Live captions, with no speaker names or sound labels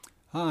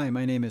Hi,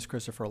 my name is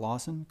Christopher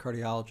Lawson,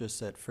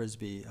 cardiologist at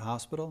Frisbie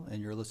Hospital,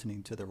 and you're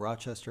listening to the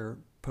Rochester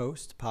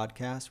Post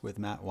podcast with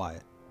Matt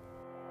Wyatt.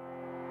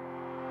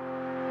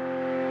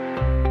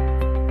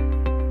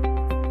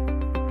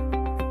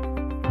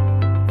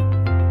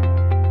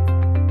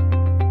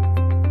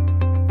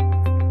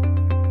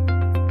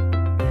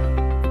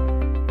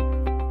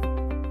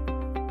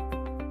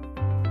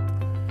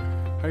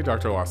 Hi,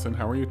 Dr. Lawson.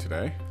 How are you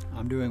today?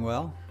 I'm doing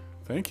well.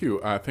 Thank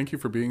you. Thank you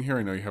for being here.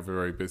 I know you have a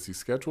very busy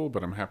schedule,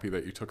 but I'm happy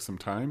that you took some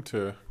time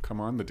to come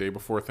on the day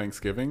before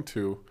Thanksgiving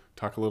to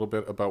talk a little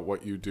bit about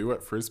what you do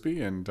at Frisbie.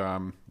 And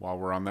while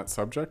we're on that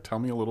subject, tell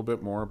me a little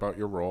bit more about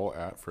your role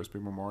at Frisbie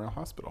Memorial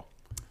Hospital.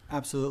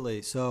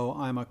 Absolutely. So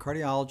I'm a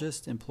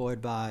cardiologist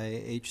employed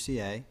by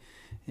HCA,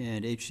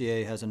 and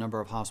HCA has a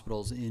number of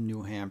hospitals in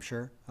New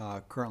Hampshire,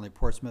 currently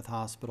Portsmouth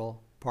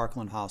Hospital,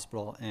 Parkland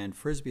Hospital, and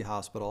Frisbie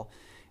Hospital.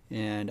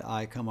 And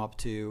I come up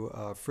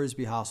to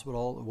Frisbie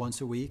Hospital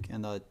once a week,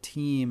 and the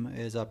team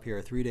is up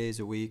here 3 days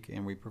a week,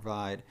 and we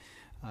provide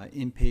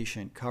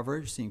inpatient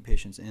coverage, seeing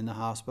patients in the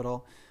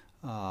hospital,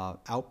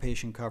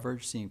 outpatient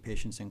coverage, seeing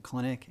patients in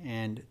clinic,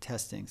 and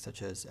testing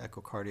such as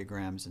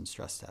echocardiograms and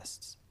stress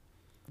tests.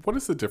 What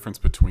is the difference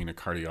between a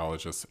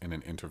cardiologist and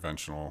an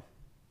interventional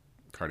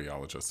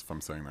cardiologist, if I'm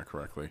saying that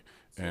correctly?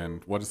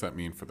 And what does that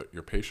mean for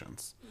your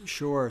patients?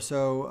 Sure.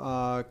 So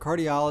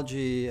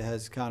cardiology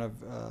has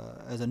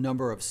has a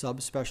number of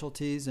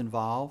subspecialties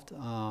involved.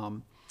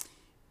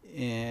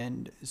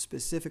 And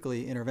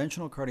specifically,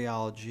 interventional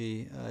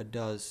cardiology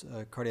does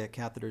cardiac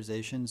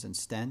catheterizations and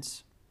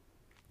stents.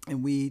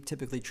 And we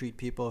typically treat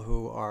people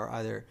who are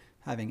either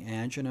having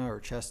angina or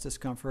chest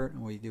discomfort,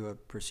 and we do a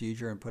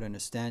procedure and put in a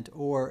stent,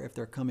 or if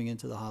they're coming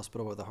into the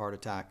hospital with a heart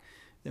attack,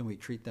 then we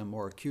treat them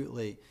more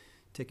acutely,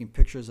 taking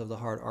pictures of the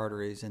heart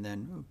arteries and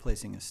then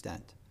placing a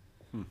stent.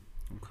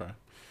 Okay.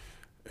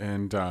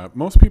 And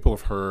most people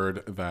have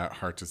heard that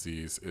heart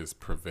disease is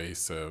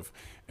pervasive,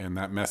 and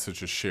that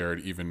message is shared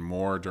even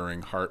more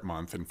during Heart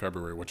Month in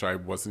February, which I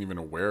wasn't even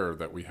aware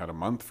that we had a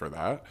month for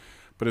that.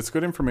 But it's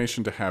good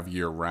information to have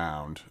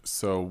year-round.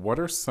 So what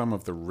are some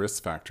of the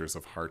risk factors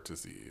of heart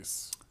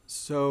disease?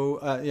 So,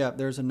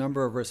 there's a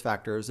number of risk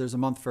factors. There's a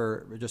month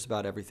for just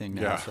about everything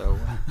now. Yeah. So,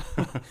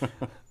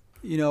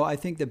 I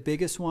think the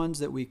biggest ones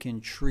that we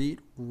can treat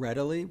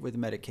readily with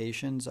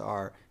medications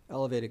are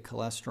elevated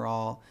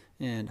cholesterol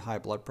and high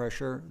blood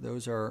pressure.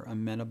 Those are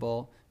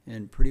amenable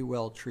and pretty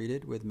well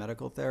treated with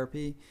medical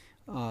therapy.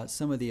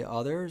 Some of the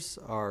others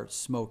are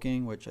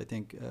smoking, which I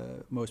think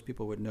most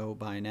people would know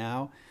by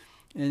now.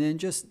 And then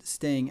just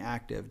staying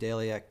active,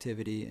 daily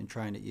activity, and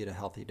trying to eat a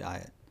healthy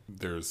diet.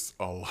 There's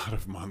a lot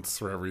of months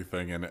for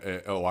everything, and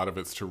a lot of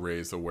it's to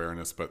raise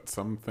awareness, but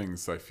some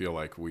things I feel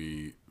like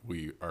we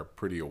are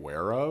pretty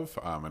aware of,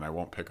 and I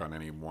won't pick on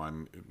any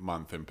one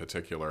month in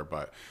particular,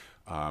 but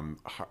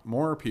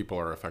more people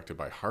are affected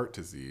by heart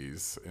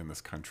disease in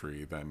this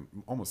country than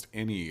almost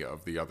any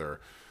of the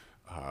other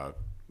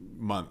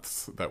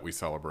months that we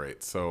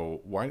celebrate.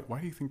 So why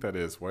do you think that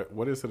is?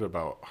 What is it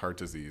about heart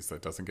disease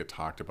that doesn't get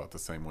talked about the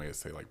same way as,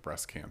 say, like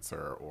breast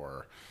cancer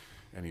or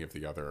any of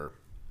the other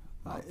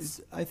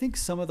months? I think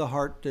some of the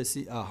heart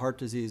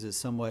disease is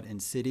somewhat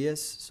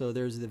insidious. So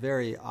there's the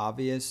very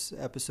obvious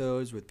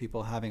episodes with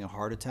people having a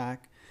heart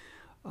attack.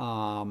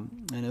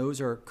 And those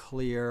are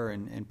clear,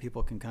 and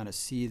people can kind of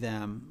see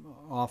them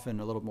often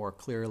a little more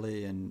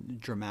clearly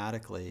and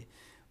dramatically.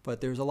 But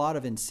there's a lot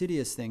of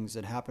insidious things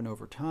that happen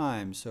over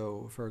time.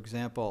 So, for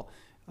example,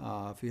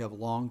 if you have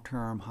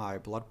long-term high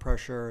blood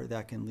pressure,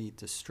 that can lead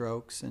to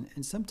strokes.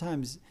 And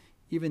sometimes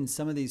even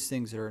some of these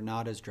things that are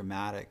not as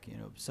dramatic,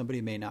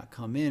 somebody may not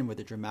come in with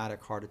a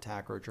dramatic heart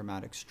attack or a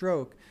dramatic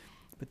stroke,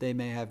 but they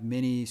may have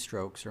mini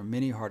strokes or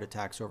mini heart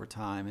attacks over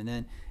time. And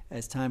then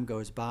as time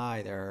goes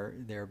by,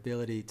 their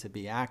ability to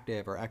be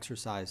active or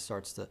exercise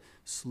starts to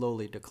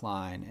slowly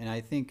decline. And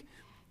I think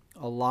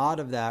a lot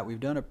of that,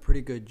 we've done a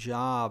pretty good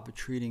job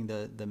treating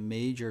the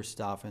major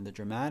stuff and the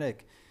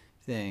dramatic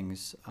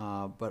things,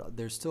 but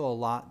there's still a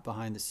lot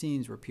behind the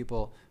scenes where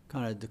people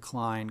kind of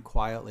decline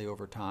quietly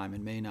over time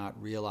and may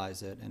not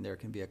realize it, and there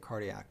can be a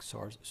cardiac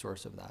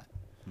source of that.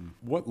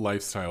 What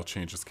lifestyle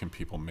changes can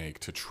people make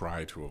to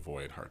try to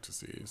avoid heart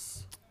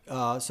disease?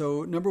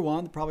 So number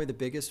one, probably the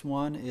biggest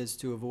one, is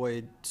to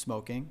avoid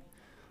smoking.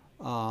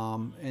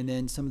 And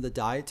then some of the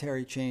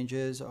dietary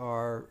changes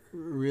are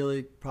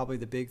really probably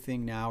the big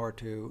thing now, are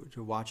to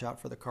watch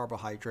out for the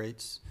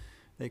carbohydrates.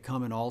 They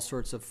come in all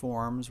sorts of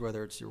forms,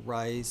 whether it's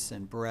rice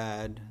and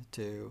bread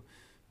to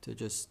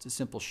just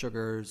simple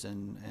sugars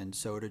and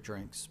soda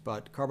drinks.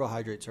 But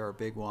carbohydrates are a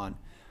big one.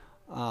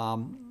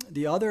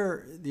 The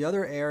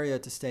other area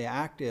to stay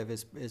active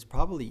is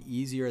probably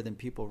easier than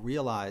people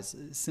realize.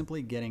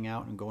 Simply getting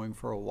out and going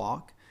for a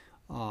walk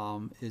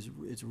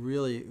is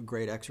really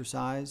great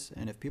exercise.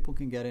 And if people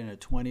can get in a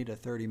 20 to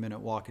 30 minute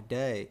walk a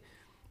day,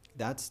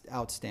 that's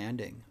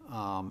outstanding.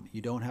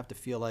 You don't have to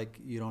feel like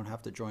you don't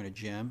have to join a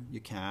gym.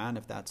 You can,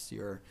 if that's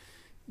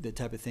the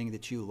type of thing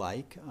that you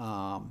like.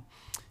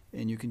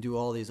 And you can do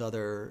all these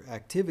other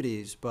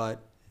activities,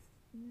 but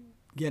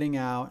getting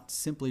out,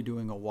 simply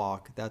doing a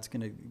walk, that's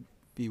going to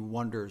be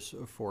wonders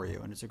for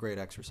you, and it's a great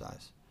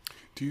exercise.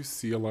 Do you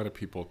see a lot of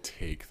people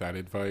take that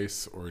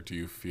advice, or do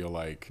you feel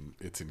like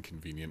it's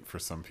inconvenient for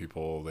some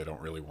people? They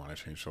don't really want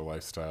to change their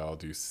lifestyle.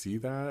 Do you see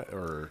that,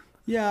 or?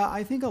 Yeah,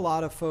 I think a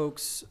lot of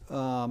folks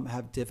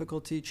have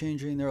difficulty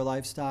changing their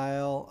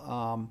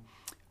lifestyle,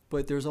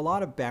 but there's a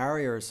lot of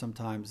barriers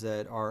sometimes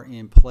that are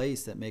in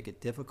place that make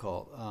it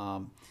difficult.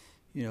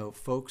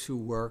 Folks who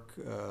work,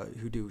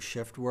 who do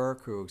shift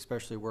work, who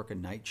especially work a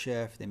night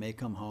shift, they may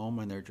come home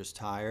when they're just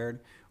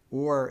tired.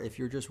 Or if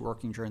you're just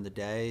working during the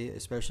day,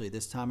 especially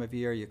this time of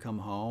year, you come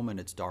home and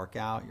it's dark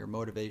out, your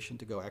motivation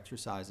to go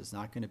exercise is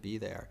not going to be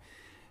there.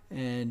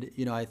 And,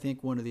 I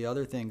think one of the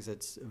other things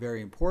that's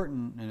very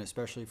important, and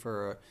especially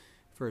for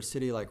a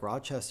city like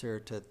Rochester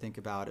to think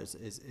about is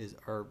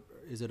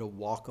it a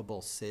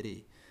walkable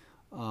city?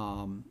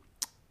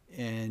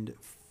 And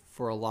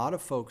for a lot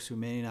of folks who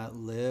may not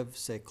live,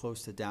 say,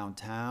 close to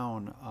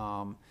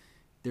downtown,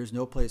 there's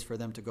no place for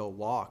them to go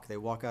walk. They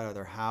walk out of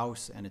their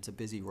house and it's a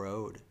busy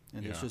road,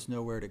 and there's just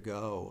nowhere to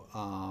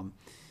go.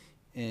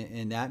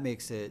 And that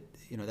makes it,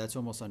 that's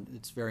almost,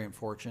 it's very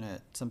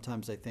unfortunate.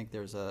 Sometimes I think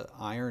there's a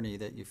irony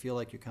that you feel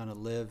like you kind of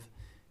live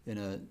in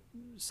a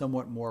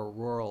somewhat more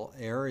rural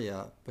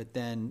area, but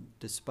then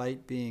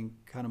despite being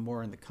kind of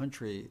more in the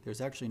country,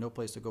 there's actually no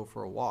place to go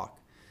for a walk.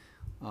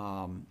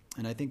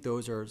 And I think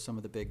those are some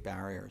of the big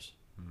barriers.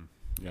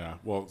 Yeah,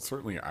 well,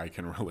 certainly I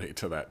can relate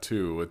to that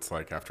too. It's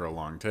like after a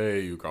long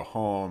day, you go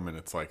home, and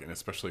it's like, and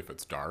especially if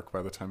it's dark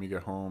by the time you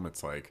get home,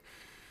 it's like,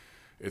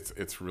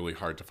 it's really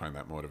hard to find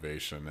that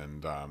motivation.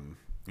 And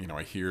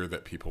I hear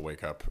that people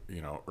wake up,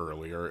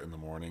 earlier in the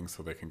morning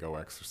so they can go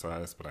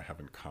exercise, but I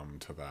haven't come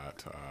to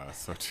that.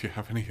 So do you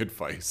have any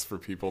advice for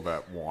people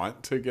that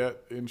want to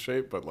get in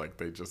shape, but like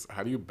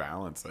how do you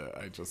balance it?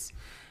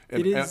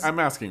 And I'm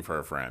asking for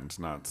a friend,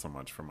 not so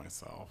much for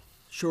myself.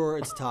 Sure,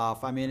 it's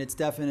tough. I mean, it's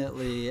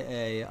definitely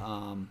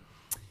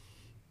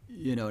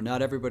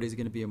not everybody's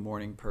going to be a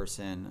morning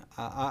person.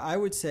 I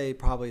would say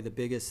probably the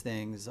biggest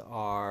things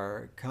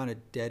are kind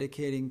of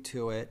dedicating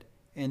to it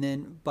and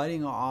then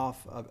biting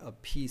off a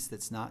piece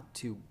that's not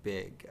too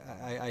big.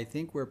 I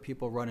think where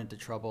people run into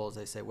trouble is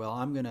they say, well,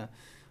 I'm gonna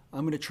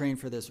train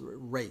for this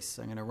race.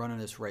 I'm gonna run in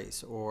this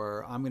race,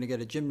 or I'm gonna get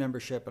a gym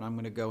membership and I'm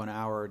gonna go an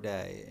hour a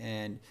day.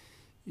 And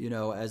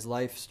as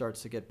life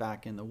starts to get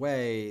back in the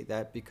way,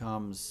 that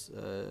becomes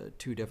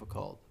too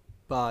difficult.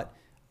 But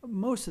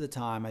most of the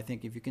time, I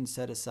think if you can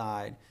set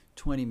aside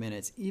 20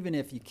 minutes, even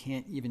if you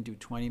can't even do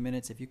 20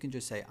 minutes, if you can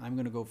just say, I'm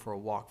going to go for a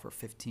walk for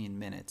 15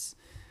 minutes,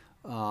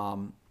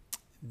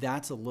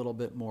 that's a little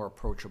bit more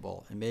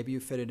approachable. And maybe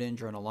you fit it in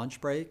during a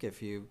lunch break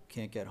if you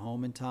can't get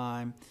home in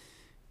time.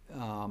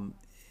 And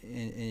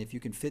if you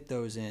can fit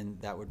those in,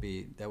 that would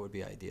be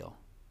ideal.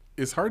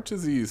 Is heart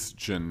disease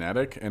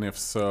genetic? And if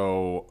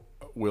so,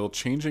 will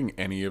changing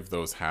any of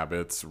those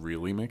habits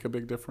really make a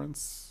big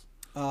difference?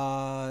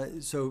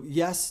 So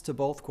yes to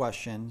both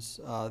questions.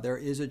 There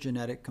is a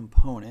genetic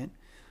component,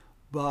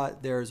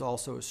 but there's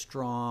also a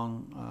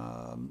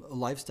strong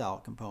lifestyle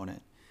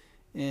component.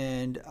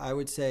 And I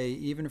would say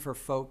even for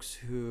folks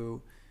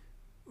who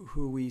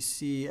we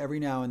see every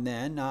now and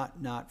then,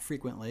 not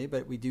frequently,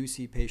 but we do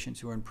see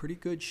patients who are in pretty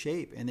good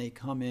shape and they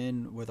come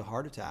in with a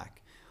heart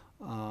attack.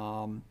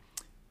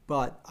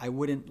 But I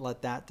wouldn't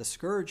let that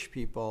discourage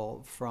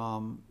people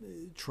from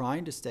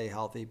trying to stay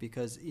healthy,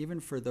 because even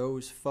for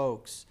those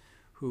folks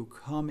who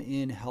come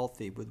in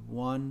healthy with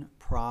one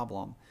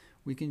problem,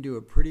 we can do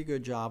a pretty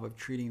good job of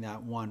treating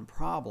that one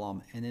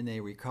problem, and then they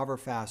recover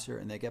faster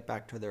and they get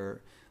back to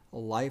their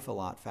life a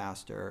lot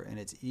faster. And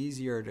it's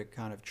easier to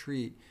kind of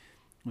treat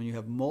when you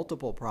have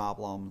multiple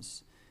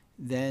problems.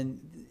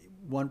 Then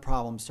one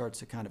problem starts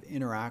to kind of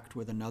interact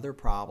with another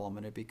problem,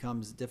 and it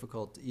becomes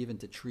difficult even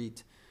to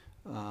treat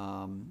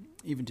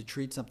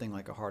something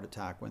like a heart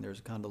attack when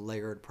there's kind of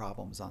layered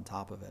problems on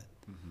top of it.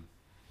 Mm-hmm.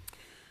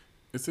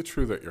 Is it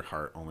true that your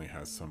heart only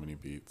has so many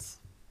beats?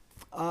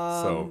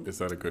 So is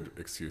that a good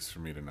excuse for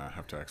me to not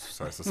have to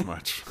exercise as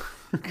much?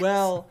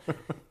 Well,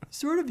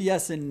 sort of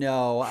yes and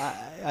no.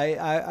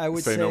 I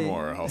would say no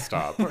more. I'll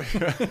stop.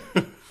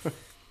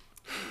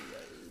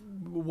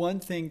 One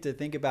thing to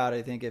think about,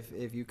 I think,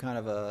 if you kind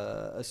of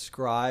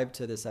ascribe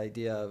to this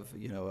idea of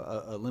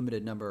a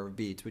limited number of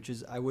beats, which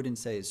is, I wouldn't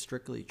say is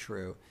strictly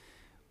true.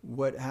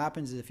 What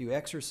happens is if you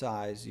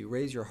exercise, you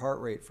raise your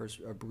heart rate for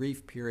a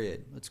brief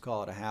period. Let's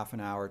call it a half an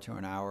hour to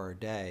an hour a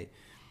day.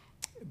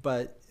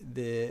 But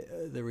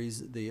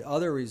the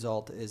other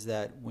result is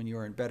that when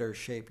you're in better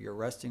shape, your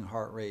resting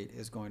heart rate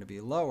is going to be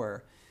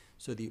lower.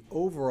 So the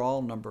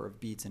overall number of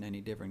beats in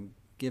any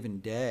given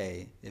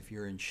day, if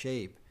you're in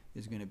shape,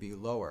 is going to be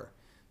lower.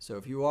 So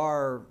if you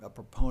are a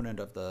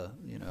proponent of the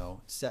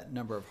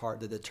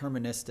the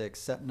deterministic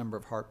set number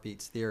of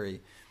heartbeats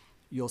theory,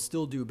 you'll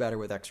still do better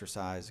with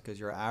exercise, because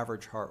your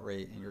average heart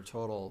rate and your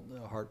total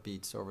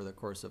heartbeats over the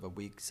course of a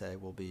week, say,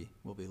 will be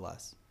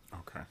less.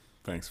 Okay.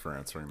 Thanks for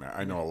answering that.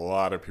 I know a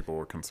lot of people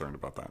were concerned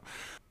about that.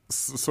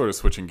 Sort of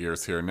switching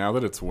gears here. Now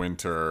that it's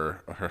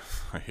winter, or,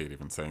 I hate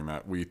even saying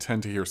that, we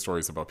tend to hear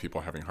stories about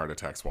people having heart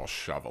attacks while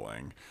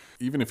shoveling.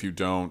 Even if you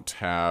don't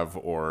have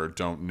or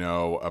don't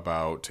know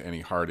about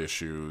any heart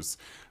issues,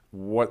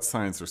 what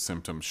signs or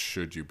symptoms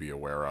should you be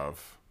aware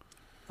of?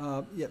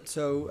 Yeah,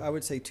 so I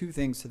would say two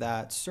things to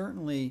that.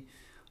 Certainly,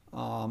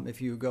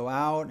 if you go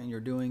out and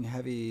you're doing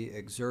heavy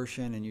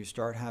exertion and you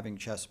start having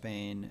chest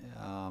pain,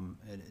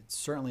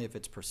 certainly if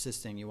it's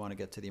persisting, you want to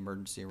get to the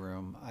emergency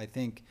room. I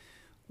think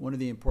one of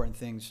the important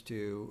things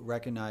to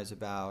recognize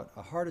about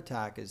a heart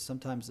attack is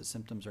sometimes the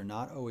symptoms are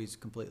not always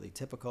completely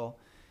typical,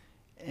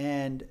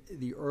 and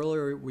the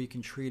earlier we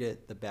can treat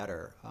it, the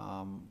better.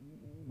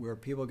 Where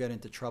people get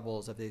into trouble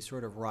is if they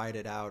sort of ride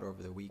it out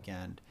over the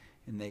weekend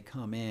and they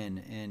come in,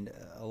 and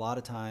a lot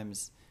of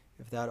times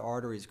if that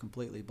artery is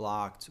completely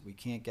blocked, we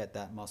can't get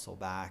that muscle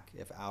back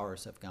if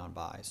hours have gone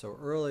by. So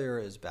earlier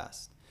is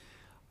best.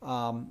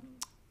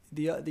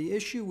 The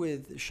issue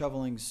with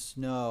shoveling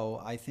snow,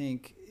 I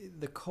think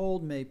the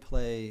cold may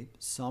play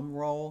some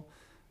role,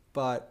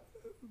 but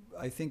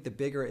I think the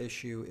bigger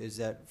issue is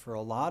that for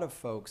a lot of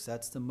folks,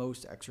 that's the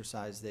most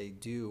exercise they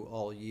do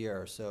all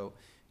year. So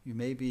you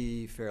may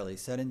be fairly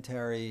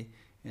sedentary,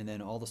 and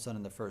then all of a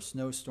sudden the first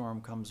snowstorm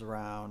comes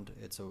around.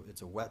 It's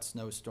a wet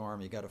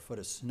snowstorm. You got a foot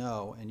of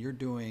snow, and you're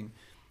doing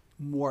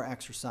more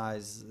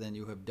exercise than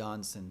you have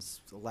done since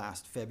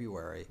last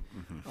February,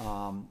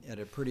 at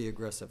a pretty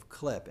aggressive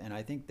clip. And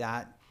I think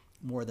that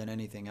more than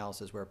anything else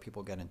is where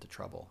people get into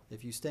trouble.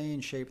 If you stay in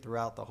shape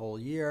throughout the whole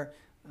year,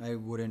 I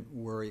wouldn't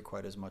worry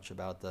quite as much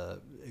about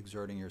the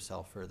exerting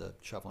yourself for the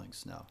shoveling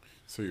snow.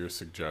 So your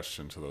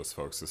suggestion to those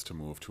folks is to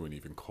move to an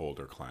even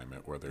colder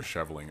climate where they're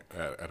shoveling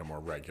at a more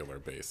regular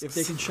basis. If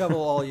they can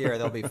shovel all year,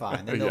 they'll be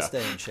fine. Then they'll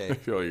stay in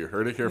shape. Well, you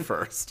heard it here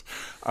first.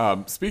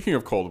 Speaking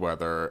of cold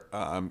weather,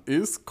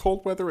 is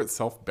cold weather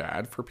itself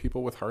bad for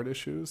people with heart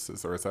issues,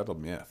 or is that a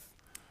myth?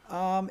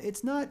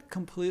 It's not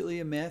completely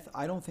a myth.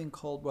 I don't think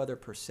cold weather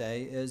per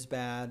se is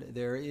bad.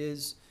 There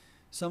is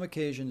some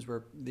occasions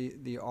where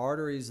the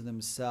arteries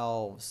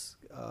themselves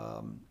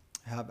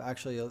have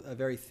actually a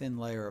very thin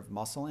layer of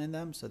muscle in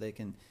them, so they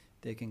can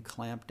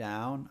clamp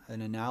down.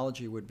 An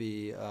analogy would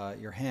be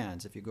your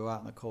hands. If you go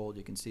out in the cold,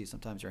 you can see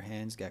sometimes your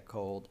hands get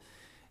cold,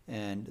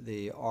 and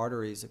the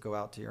arteries that go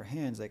out to your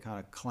hands, they kind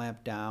of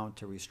clamp down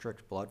to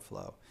restrict blood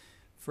flow.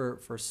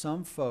 For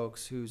some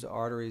folks whose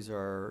arteries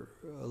are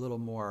a little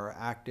more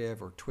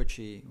active or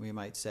twitchy, we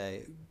might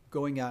say,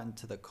 going out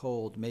into the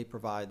cold may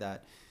provide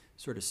that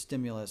sort of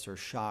stimulus or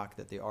shock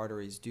that the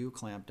arteries do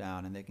clamp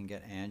down, and they can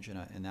get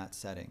angina in that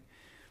setting.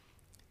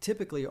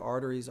 Typically,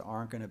 arteries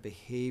aren't going to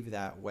behave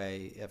that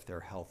way if they're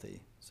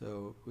healthy.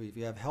 So if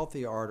you have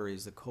healthy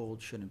arteries, the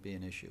cold shouldn't be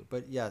an issue.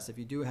 But yes, if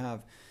you do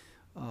have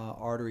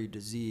artery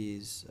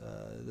disease,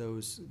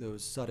 those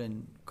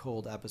sudden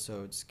cold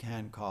episodes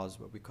can cause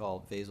what we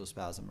call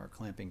vasospasm, or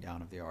clamping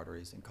down of the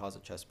arteries, and cause a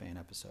chest pain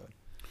episode.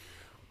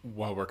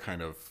 While we're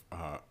kind of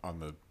on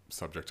the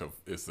subject of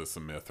is this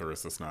a myth or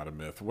is this not a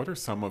myth, what are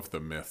some of the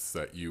myths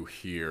that you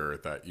hear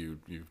that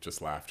you've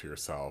just laughed to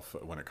yourself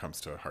when it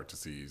comes to heart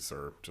disease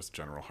or just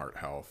general heart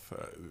health?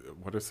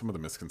 What are some of the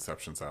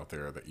misconceptions out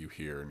there that you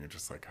hear and you're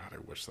just like, God, I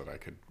wish that I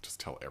could just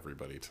tell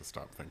everybody to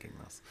stop thinking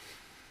this?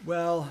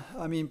 Well,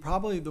 I mean,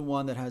 probably the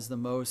one that has the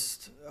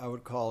most, I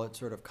would call it,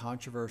 sort of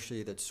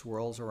controversy that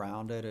swirls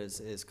around it is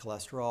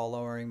cholesterol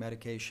lowering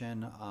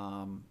medication.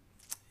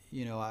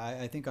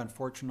 I think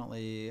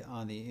unfortunately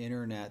on the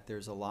internet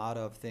there's a lot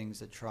of things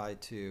that try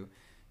to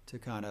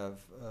kind of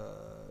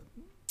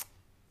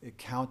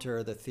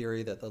counter the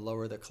theory that the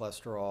lower the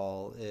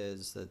cholesterol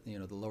is, that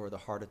the lower the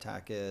heart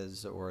attack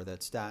is, or that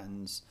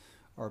statins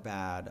are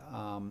bad.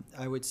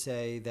 I would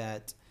say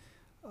that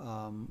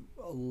a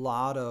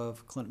lot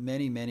of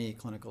many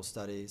clinical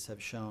studies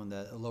have shown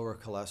that a lower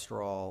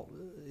cholesterol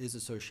is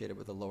associated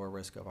with a lower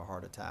risk of a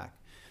heart attack.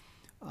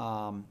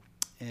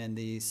 And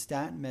the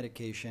statin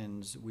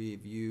medications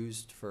we've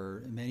used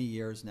for many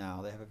years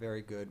now, they have a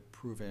very good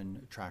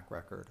proven track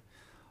record.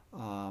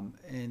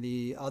 And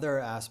the other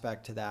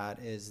aspect to that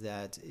is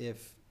that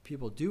if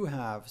people do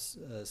have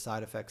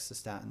side effects to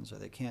statins, or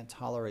they can't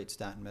tolerate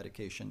statin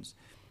medications,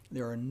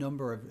 there are a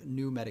number of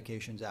new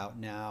medications out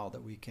now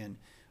that we can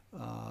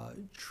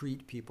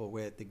treat people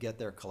with to get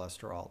their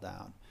cholesterol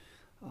down.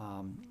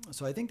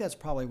 So I think that's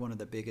probably one of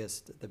the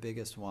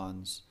biggest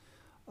ones.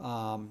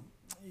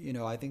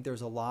 I think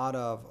there's a lot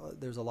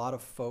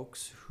of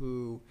folks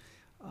who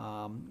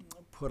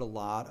put a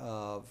lot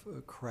of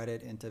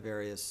credit into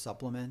various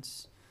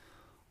supplements.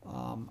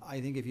 I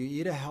think if you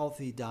eat a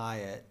healthy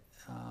diet,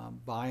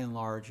 by and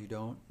large, you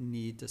don't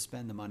need to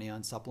spend the money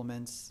on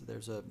supplements.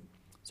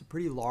 It's a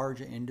pretty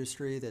large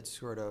industry that's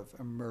sort of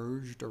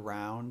emerged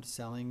around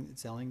selling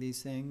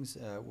these things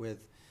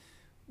with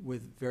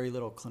very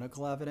little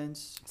clinical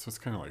evidence. So it's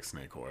kind of like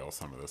snake oil,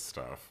 some of this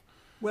stuff.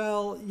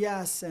 Well,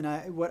 yes, and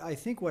I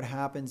think what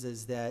happens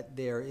is that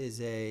there is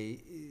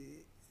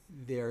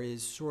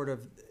sort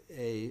of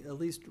at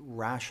least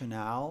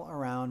rationale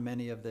around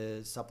many of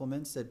the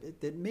supplements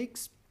that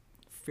makes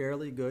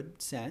fairly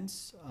good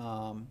sense.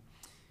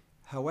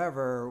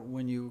 However,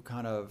 when you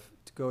kind of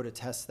go to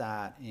test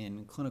that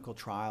in clinical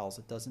trials,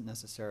 it doesn't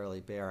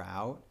necessarily bear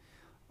out.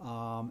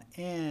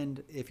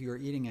 And if you're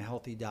eating a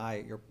healthy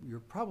diet, you're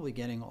probably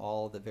getting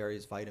all the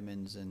various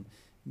vitamins and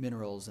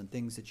minerals and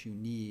things that you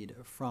need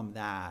from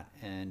that.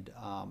 And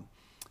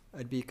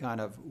I'd be kind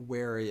of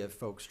wary of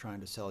folks trying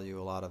to sell you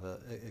a lot of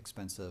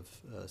expensive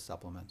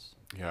supplements.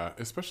 Yeah,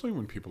 especially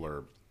when people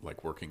are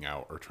like working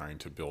out or trying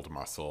to build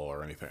muscle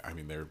or anything. I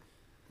mean,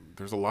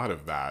 there's a lot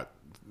of that.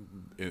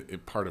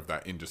 Part of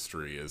that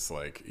industry is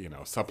like,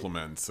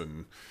 supplements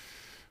and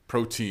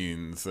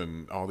proteins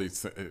and all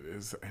these.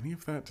 Does any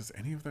of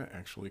that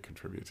actually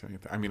contribute to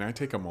anything? I mean, I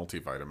take a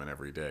multivitamin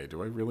every day.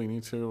 Do I really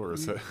need to, or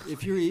is it?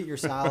 If you eat your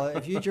salad,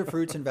 if you eat your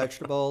fruits and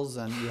vegetables,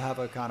 and you have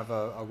a kind of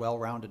a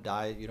well-rounded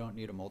diet, you don't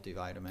need a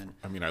multivitamin.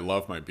 I mean, I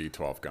love my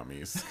B12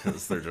 gummies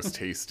because they're just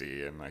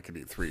tasty, and I could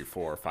eat 3,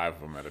 4, 5 of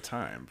them at a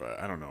time. But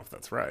I don't know if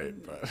that's right.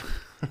 But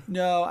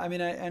no, I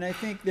mean, I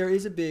think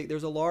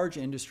there's a large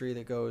industry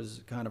that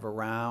goes kind of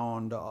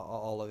around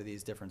all of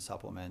these different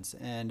supplements,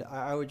 and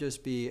I would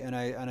just be, and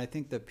I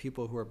think the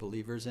people who are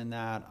believers in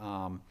that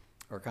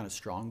are kind of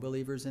strong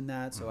believers in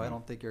that. So I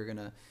don't think you're going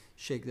to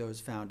shake those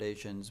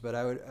foundations. But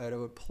I would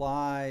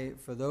apply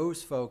for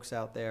those folks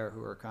out there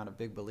who are kind of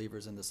big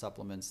believers in the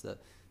supplements, the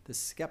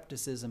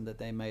skepticism that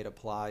they might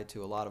apply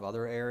to a lot of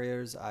other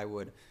areas. I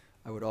would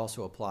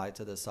also apply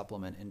to the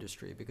supplement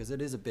industry, because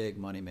it is a big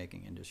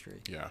money-making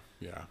industry. Yeah.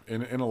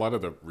 And a lot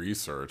of the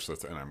research,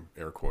 and I'm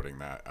air quoting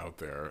that out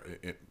there,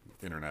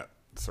 internet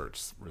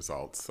search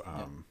results,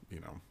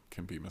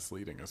 can be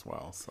misleading as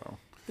well. So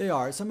they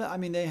are.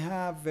 They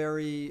have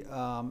very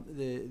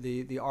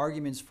the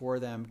arguments for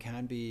them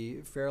can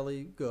be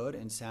fairly good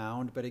and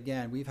sound. But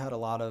again, we've had a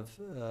lot of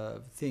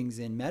things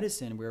in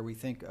medicine where we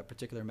think a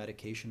particular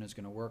medication is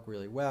going to work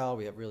really well.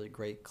 We have really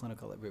great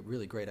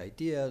really great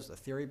ideas. The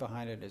theory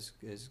behind it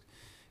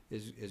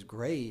is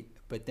great.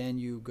 But then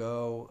you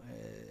go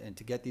and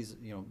to get these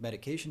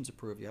medications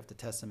approved, you have to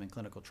test them in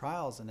clinical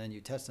trials, and then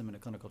you test them in a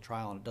clinical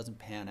trial and it doesn't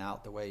pan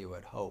out the way you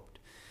had hoped.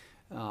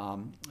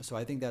 So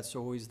I think that's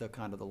always the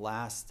kind of the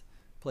last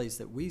place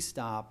that we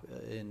stop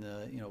in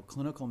the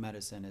clinical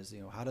medicine is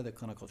how do the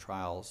clinical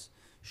trials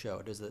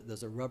show? Does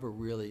the rubber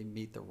really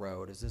meet the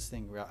road? Is this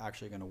thing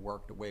actually going to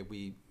work the way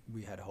we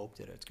had hoped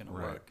it's going to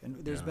work?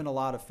 And there's been a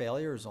lot of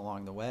failures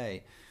along the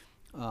way,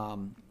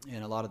 and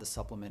a lot of the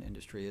supplement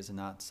industry is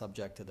not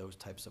subject to those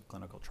types of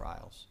clinical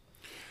trials.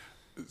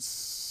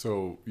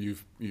 So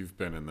you've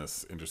been in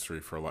this industry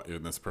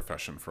in this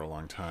profession for a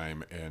long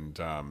time,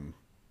 and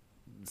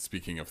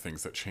speaking of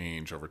things that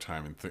change over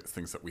time and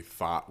things that we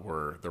thought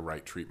were the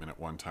right treatment at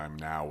one time,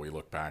 now we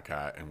look back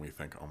at and we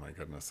think, oh my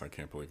goodness, I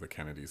can't believe the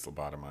Kennedys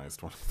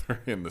lobotomized one of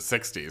their in the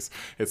 60s.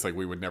 It's like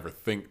we would never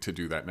think to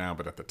do that now,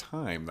 but at the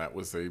time that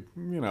was a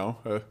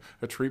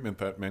treatment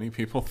that many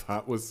people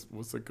thought was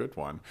a good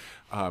one.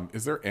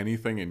 Is there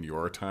anything in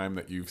your time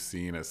that you've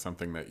seen as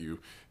something that you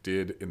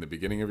did in the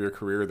beginning of your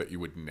career that you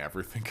would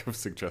never think of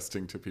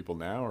suggesting to people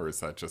now, or is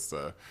that just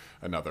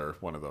another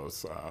one of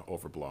those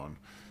overblown?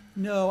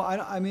 No,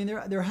 I mean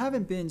there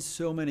haven't been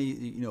so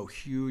many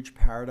huge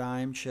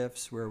paradigm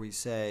shifts where we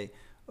say,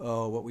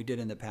 oh, what we did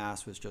in the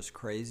past was just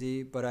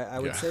crazy. But I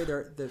would say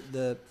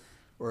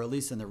or at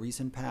least in the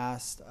recent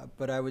past.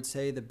 But I would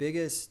say the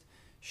biggest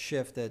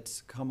shift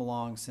that's come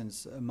along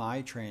since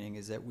my training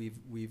is that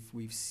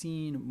we've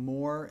seen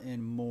more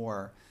and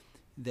more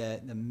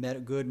that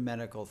good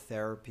medical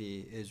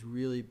therapy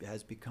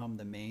has become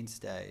the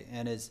mainstay,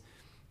 and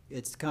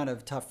it's kind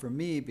of tough for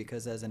me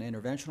because as an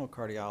interventional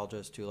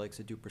cardiologist who likes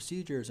to do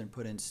procedures and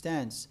put in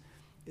stents,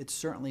 it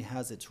certainly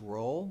has its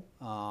role,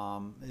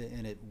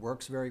 and it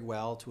works very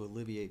well to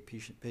alleviate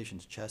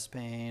patients' chest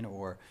pain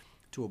or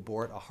to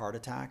abort a heart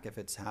attack if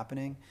it's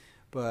happening.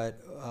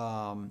 But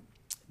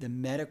the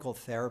medical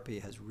therapy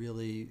has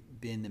really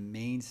been the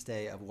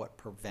mainstay of what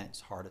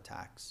prevents heart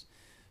attacks.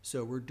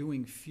 So we're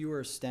doing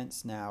fewer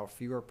stents now,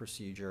 fewer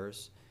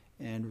procedures,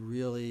 and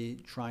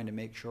really trying to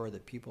make sure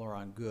that people are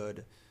on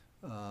good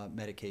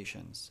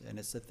medications. And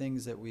it's the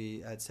things that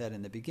we had said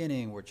in the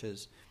beginning, which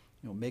is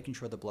making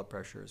sure the blood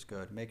pressure is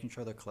good, making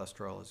sure the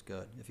cholesterol is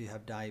good. If you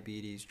have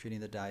diabetes, treating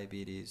the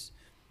diabetes,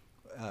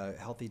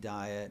 healthy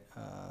diet,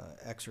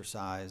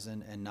 exercise,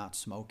 and not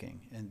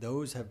smoking. And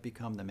those have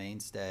become the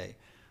mainstay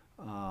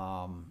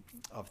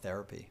of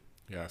therapy.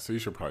 Yeah, so you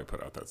should probably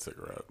put out that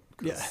cigarette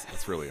because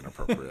it's really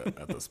inappropriate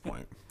at this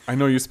point. I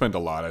know you spend a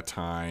lot of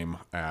time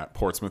at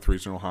Portsmouth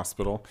Regional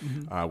Hospital,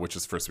 which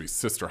is Frisbie's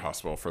sister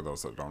hospital for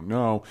those that don't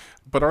know.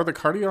 But are the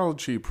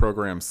cardiology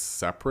programs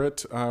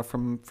separate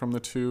from the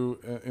two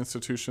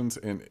institutions?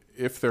 And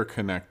if they're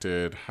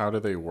connected, how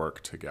do they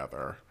work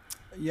together?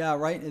 Yeah,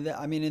 right.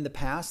 I mean, in the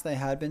past, they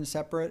had been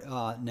separate.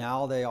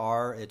 Now they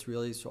are. It's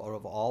really sort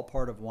of all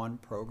part of one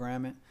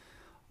program.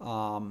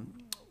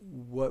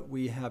 What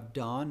we have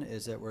done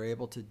is that we're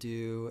able to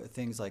do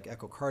things like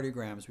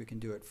echocardiograms we can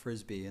do at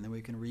Frisbie, and then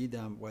we can read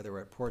them whether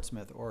we're at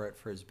Portsmouth or at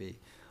Frisbie.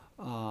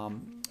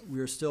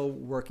 We're still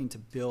working to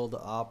build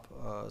up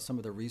some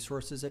of the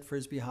resources at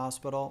Frisbie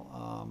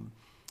Hospital.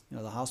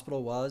 The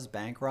hospital was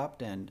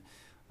bankrupt, and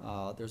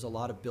There's a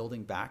lot of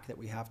building back that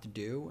we have to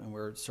do, and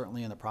we're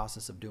certainly in the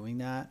process of doing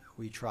that.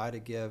 We try to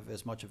give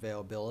as much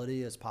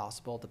availability as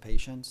possible to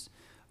patients.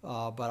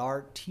 But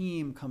our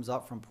team comes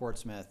up from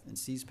Portsmouth and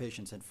sees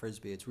patients at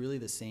Frisbie. It's really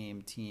the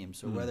same team.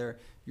 So whether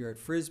you're at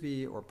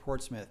Frisbie or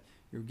Portsmouth,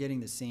 you're getting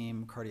the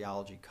same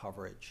cardiology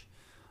coverage,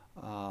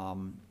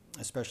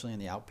 especially in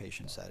the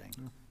outpatient setting.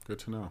 Good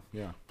to know.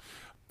 Yeah.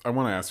 I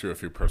want to ask you a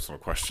few personal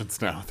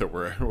questions now that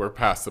we're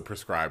past the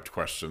prescribed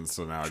questions.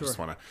 So now I just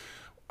want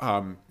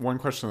to, one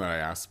question that I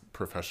ask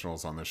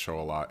professionals on this show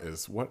a lot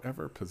is,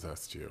 whatever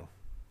possessed you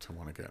to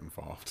want to get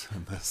involved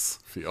in this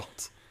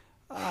field?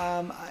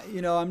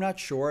 I'm not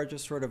sure.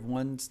 Just sort of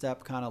one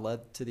step kind of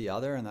led to the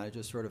other, and I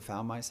just sort of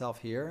found myself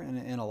here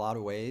in a lot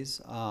of ways.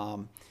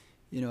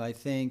 I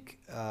think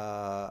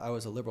I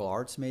was a liberal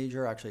arts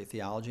major, actually a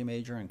theology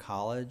major in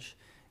college,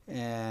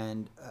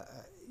 and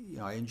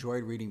I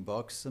enjoyed reading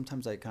books.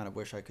 Sometimes I kind of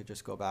wish I could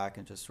just go back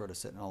and just sort of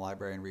sit in a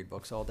library and read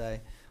books all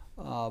day.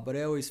 But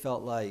I always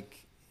felt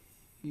like,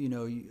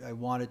 I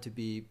wanted to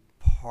be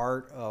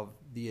part of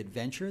the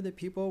adventure that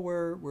people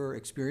were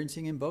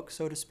experiencing in books,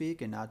 so to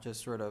speak, and not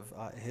just sort of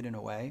hidden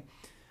away.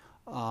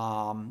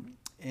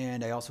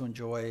 And I also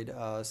enjoyed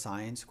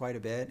science quite a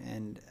bit,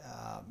 and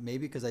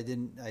maybe because I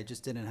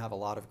just didn't have a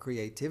lot of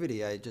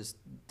creativity. I just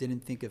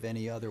didn't think of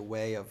any other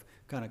way of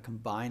kind of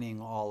combining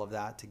all of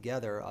that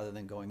together other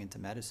than going into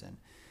medicine.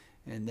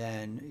 And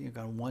then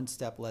kind of one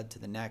step led to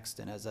the next,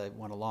 and as I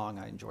went along,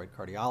 I enjoyed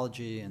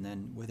cardiology, and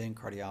then within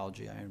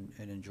cardiology,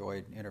 I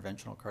enjoyed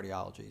interventional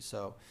cardiology.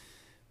 So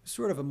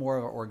sort of a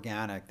more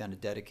organic than a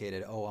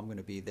dedicated, I'm going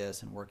to be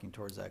this and working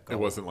towards that goal. It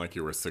wasn't like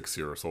you were 6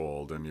 years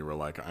old and you were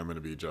like, I'm going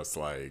to be just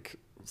like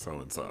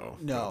so-and-so.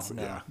 No,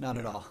 not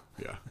at all.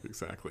 Yeah,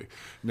 exactly.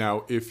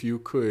 Now, if you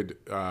could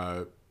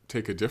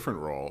take a different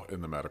role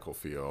in the medical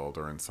field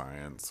or in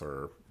science,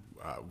 or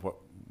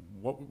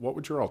what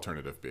would your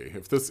alternative be?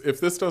 If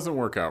this doesn't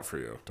work out for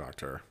you,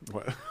 doctor,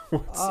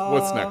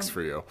 what's next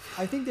for you?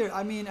 I think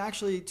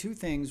actually two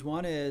things.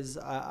 One is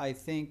I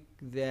think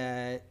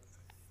that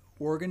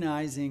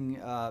organizing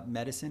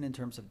medicine in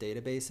terms of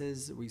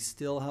databases, we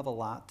still have a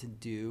lot to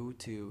do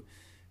to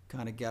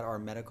kind of get our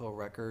medical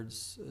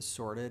records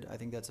sorted. I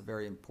think that's a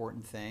very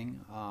important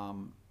thing.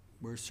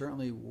 We're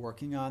certainly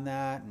working on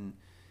that, and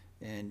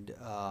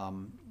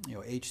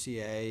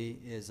HCA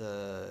is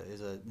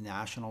a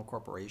national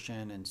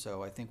corporation, and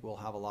so I think we'll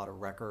have a lot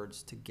of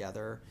records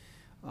together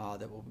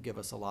that will give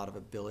us a lot of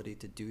ability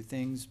to do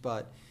things.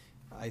 But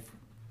I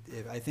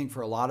think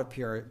for a lot of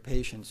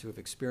patients who have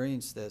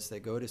experienced this,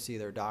 they go to see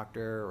their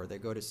doctor or they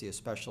go to see a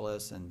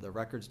specialist, and the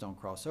records don't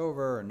cross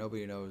over, and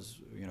nobody knows,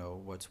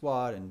 what's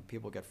what, and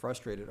people get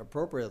frustrated,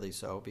 appropriately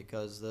so,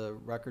 because the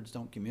records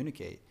don't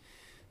communicate.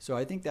 So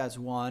I think that's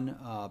one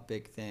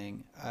big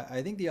thing.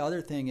 I think the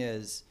other thing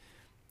is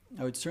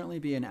I would certainly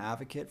be an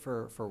advocate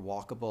for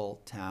walkable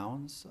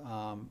towns,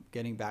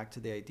 getting back to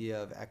the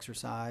idea of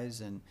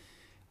exercise. And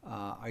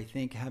I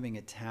think having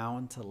a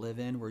town to live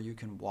in where you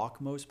can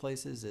walk most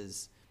places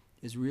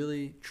is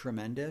really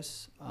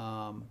tremendous.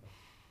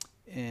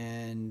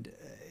 And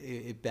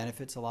it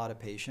benefits a lot of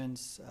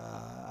patients.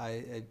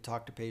 I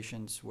talk to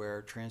patients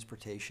where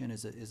transportation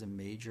is a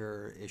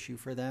major issue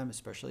for them,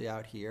 especially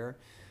out here.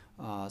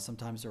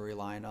 Sometimes they're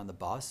reliant on the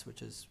bus,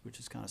 which is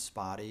kind of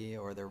spotty,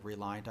 or they're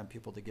reliant on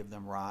people to give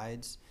them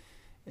rides.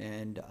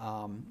 And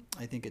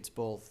I think it's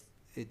both.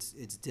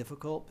 It's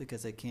difficult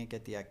because they can't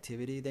get the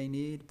activity they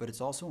need, but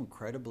it's also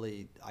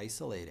incredibly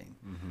isolating.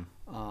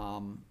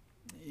 Mm-hmm.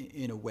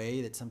 In a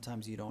way that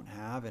sometimes you don't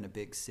have in a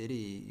big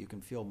city. You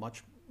can feel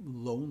much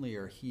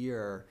lonelier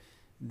here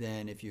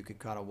than if you could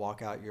kind of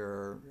walk out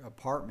your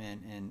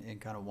apartment and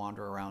kind of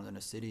wander around in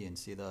a city and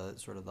see the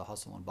sort of the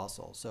hustle and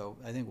bustle. So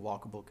I think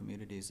walkable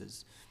communities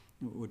is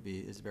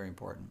very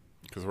important.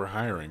 Because we're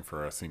hiring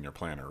for a senior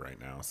planner right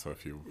now. So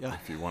if you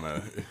want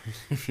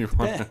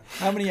to,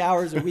 how many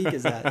hours a week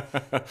is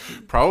that?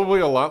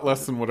 Probably a lot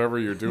less than whatever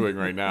you're doing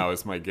right now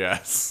is my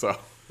guess. So,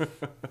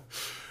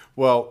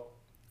 well,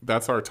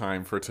 that's our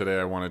time for today.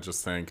 I want to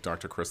just thank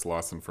Dr. Chris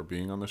Lawson for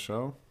being on the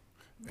show.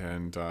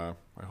 And I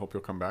hope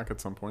you'll come back at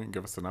some point and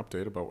give us an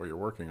update about what you're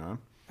working on.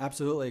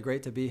 Absolutely.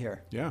 Great to be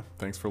here. Yeah.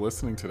 Thanks for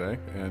listening today,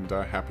 and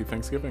happy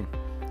Thanksgiving.